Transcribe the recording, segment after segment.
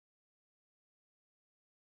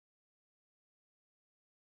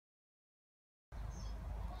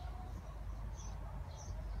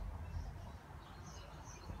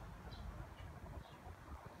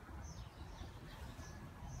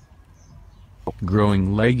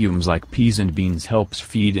Growing legumes like peas and beans helps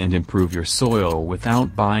feed and improve your soil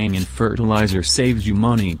without buying in fertilizer, saves you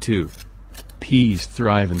money too. Peas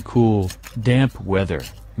thrive in cool, damp weather,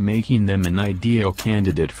 making them an ideal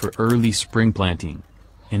candidate for early spring planting.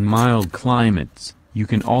 In mild climates, you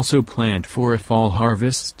can also plant for a fall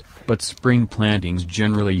harvest, but spring plantings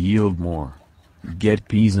generally yield more. Get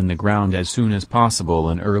peas in the ground as soon as possible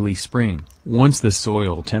in early spring, once the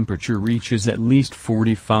soil temperature reaches at least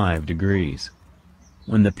 45 degrees.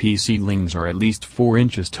 When the pea seedlings are at least 4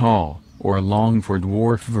 inches tall, or long for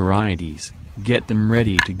dwarf varieties, get them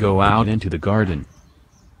ready to go out into the garden.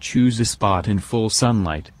 Choose a spot in full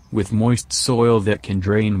sunlight, with moist soil that can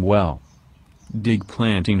drain well. Dig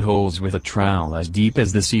planting holes with a trowel as deep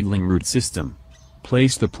as the seedling root system.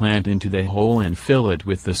 Place the plant into the hole and fill it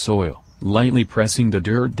with the soil, lightly pressing the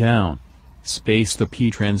dirt down. Space the pea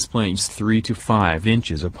transplants 3 to 5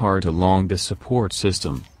 inches apart along the support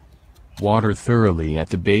system. Water thoroughly at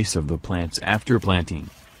the base of the plants after planting.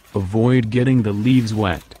 Avoid getting the leaves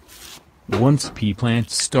wet. Once pea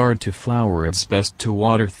plants start to flower, it's best to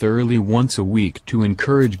water thoroughly once a week to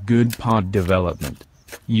encourage good pod development.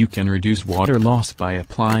 You can reduce water loss by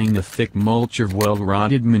applying a thick mulch of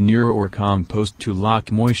well-rotted manure or compost to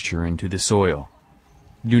lock moisture into the soil.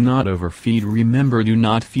 Do not overfeed. Remember, do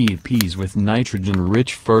not feed peas with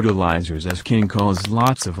nitrogen-rich fertilizers, as can cause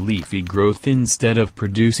lots of leafy growth instead of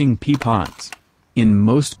producing pea pods. In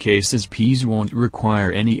most cases, peas won't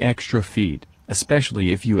require any extra feed,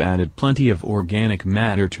 especially if you added plenty of organic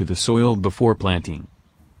matter to the soil before planting.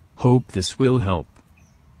 Hope this will help.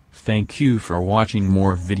 Thank you for watching.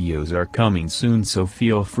 More videos are coming soon, so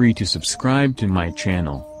feel free to subscribe to my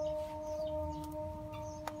channel.